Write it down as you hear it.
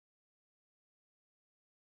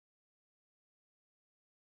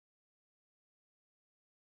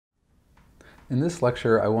In this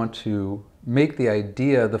lecture, I want to make the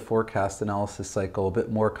idea of the forecast analysis cycle a bit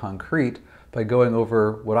more concrete by going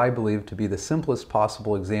over what I believe to be the simplest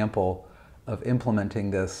possible example of implementing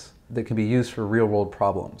this that can be used for real-world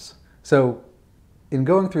problems. So, in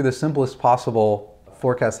going through the simplest possible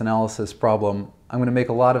forecast analysis problem, I'm going to make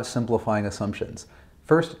a lot of simplifying assumptions.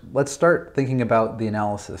 First, let's start thinking about the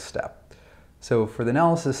analysis step. So for the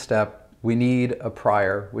analysis step, we need a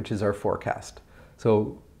prior, which is our forecast.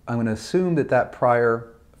 So I'm going to assume that that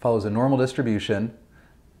prior follows a normal distribution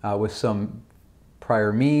with some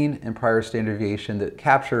prior mean and prior standard deviation that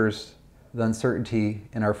captures the uncertainty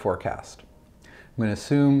in our forecast. I'm going to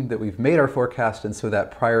assume that we've made our forecast, and so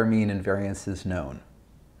that prior mean and variance is known.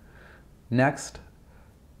 Next,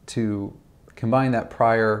 to combine that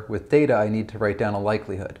prior with data, I need to write down a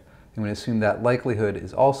likelihood. I'm going to assume that likelihood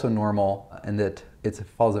is also normal and that it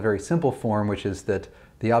follows a very simple form, which is that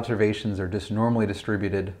the observations are just normally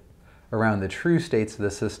distributed around the true states of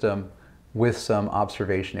the system with some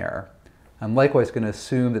observation error. I'm likewise going to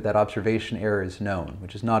assume that that observation error is known,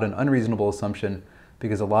 which is not an unreasonable assumption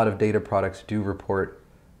because a lot of data products do report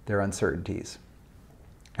their uncertainties.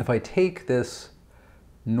 If I take this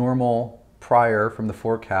normal prior from the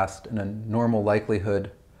forecast and a normal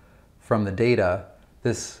likelihood from the data,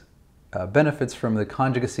 this benefits from the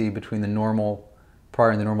conjugacy between the normal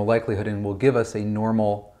prior and the normal likelihood and will give us a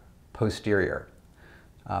normal posterior.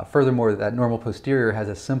 Furthermore, that normal posterior has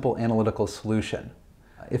a simple analytical solution.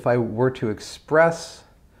 If I were to express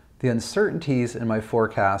the uncertainties in my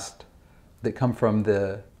forecast that come from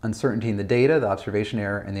the uncertainty in the data, the observation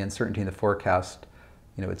error, and the uncertainty in the forecast,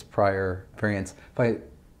 its prior variance, if I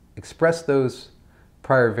express those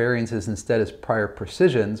prior variances instead as prior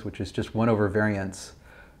precisions, which is just 1 over variance,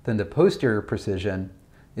 then the posterior precision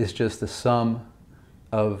is just the sum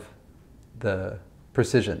of the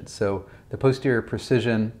precision. So the posterior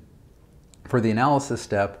precision for the analysis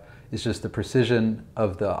step is just the precision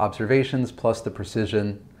of the observations plus the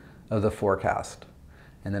precision of the forecast.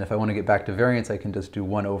 And then if I want to get back to variance, I can just do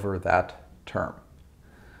 1 over that term.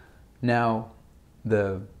 Now,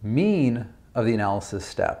 the mean of the analysis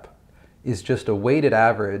step is just a weighted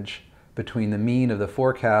average between the mean of the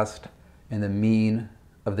forecast and the mean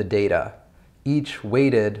of the data, each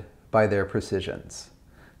weighted by their precisions.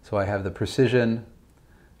 So I have the precision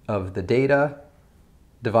of the data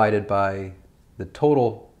divided by the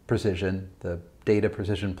total precision, the data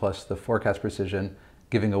precision plus the forecast precision,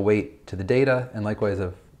 giving a weight to the data, and likewise I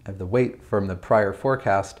have the weight from the prior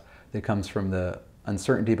forecast that comes from the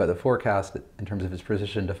uncertainty by the forecast in terms of its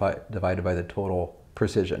precision divided by the total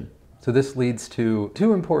precision. So this leads to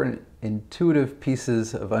 2 important intuitive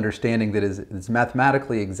pieces of understanding that is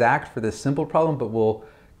mathematically exact for this simple problem, but will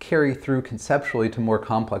carry through conceptually to more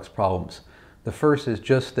complex problems. The first is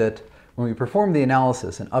just that when we perform the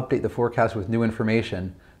analysis and update the forecast with new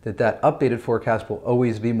information, that updated forecast will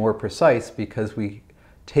always be more precise because we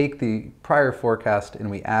take the prior forecast and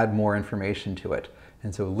we add more information to it.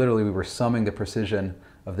 And so literally we were summing the precision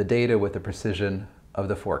of the data with the precision of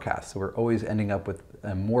the forecast. So we're always ending up with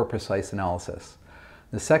a more precise analysis.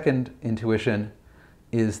 The second intuition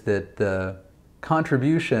is that the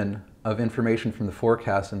contribution of information from the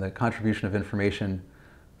forecast and the contribution of information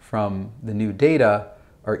from the new data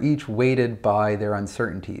are each weighted by their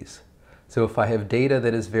uncertainties. So if I have data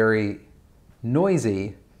that is very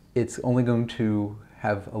noisy, it's only going to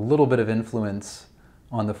have a little bit of influence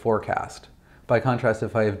on the forecast. By contrast,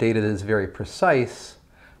 if I have data that is very precise,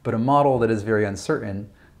 but a model that is very uncertain,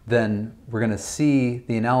 then we're going to see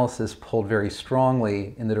the analysis pulled very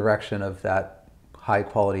strongly in the direction of that high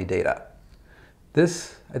quality data.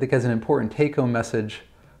 This, I think, has an important take-home message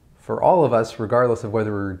for all of us, regardless of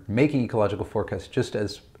whether we're making ecological forecasts just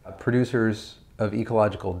as producers of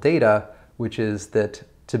ecological data, which is that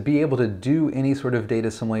to be able to do any sort of data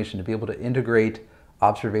assimilation, to be able to integrate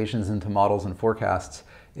observations into models and forecasts,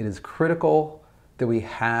 it is critical that we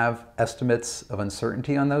have estimates of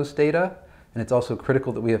uncertainty on those data, and it's also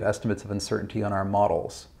critical that we have estimates of uncertainty on our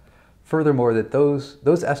models. Furthermore, that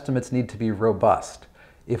those estimates need to be robust.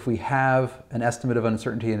 If we have an estimate of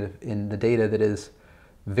uncertainty in the data that is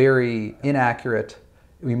very inaccurate,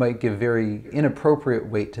 we might give very inappropriate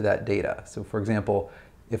weight to that data. So for example,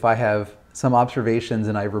 if I have some observations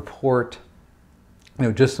and I report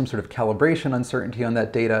just some sort of calibration uncertainty on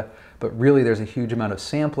that data, but really there's a huge amount of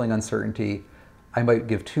sampling uncertainty, I might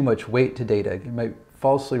give too much weight to data. It might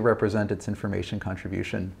falsely represent its information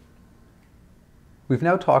contribution. We've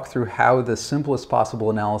now talked through how the simplest possible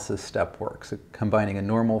analysis step works, combining a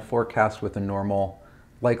normal forecast with a normal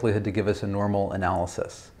likelihood to give us a normal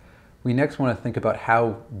analysis. We next want to think about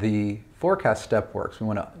how the forecast step works. We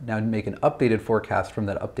want to now make an updated forecast from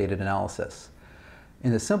that updated analysis.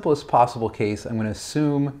 In the simplest possible case, I'm going to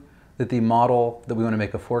assume that the model that we want to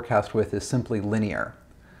make a forecast with is simply linear.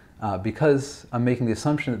 Because I'm making the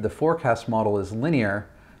assumption that the forecast model is linear,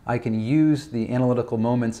 I can use the analytical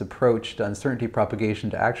moments approach to uncertainty propagation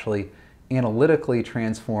to actually analytically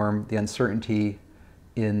transform the uncertainty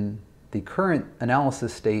in the current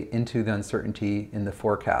analysis state into the uncertainty in the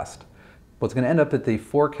forecast. What's going to end up at the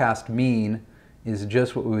forecast mean is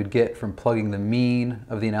just what we would get from plugging the mean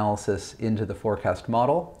of the analysis into the forecast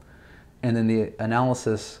model. And then the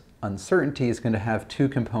analysis uncertainty is going to have two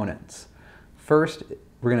components. First,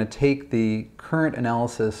 we're going to take the current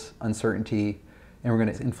analysis uncertainty and we're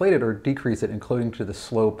going to inflate it or decrease it according to the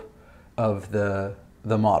slope of the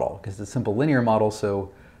model, because it's a simple linear model.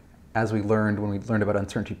 So as we learned when we learned about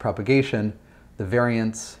uncertainty propagation, the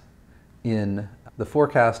variance in the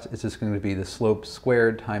forecast is just going to be the slope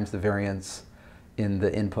squared times the variance in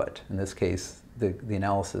the input, in this case the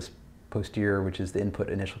analysis posterior, which is the input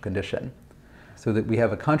initial condition. So that we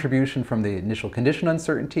have a contribution from the initial condition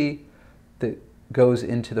uncertainty that goes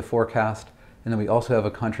into the forecast, and then we also have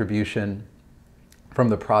a contribution from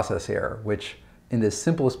the process error, which in this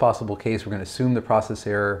simplest possible case, we're going to assume the process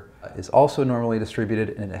error is also normally distributed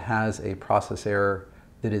and it has a process error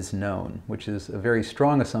that is known, which is a very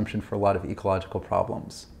strong assumption for a lot of ecological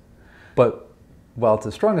problems. But while it's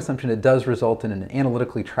a strong assumption, it does result in an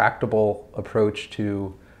analytically tractable approach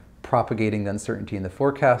to propagating the uncertainty in the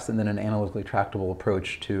forecast, and then an analytically tractable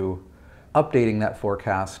approach to updating that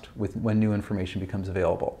forecast when new information becomes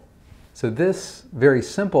available. So this very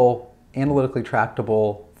simple analytically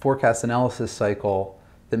tractable forecast analysis cycle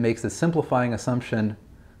that makes the simplifying assumption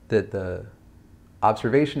that the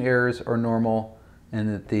observation errors are normal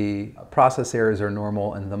and that the process errors are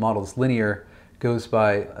normal and the model is linear goes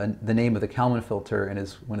by the name of the Kalman filter and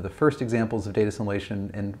is one of the first examples of data assimilation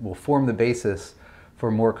and will form the basis for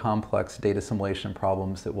more complex data assimilation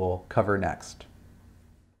problems that we'll cover next.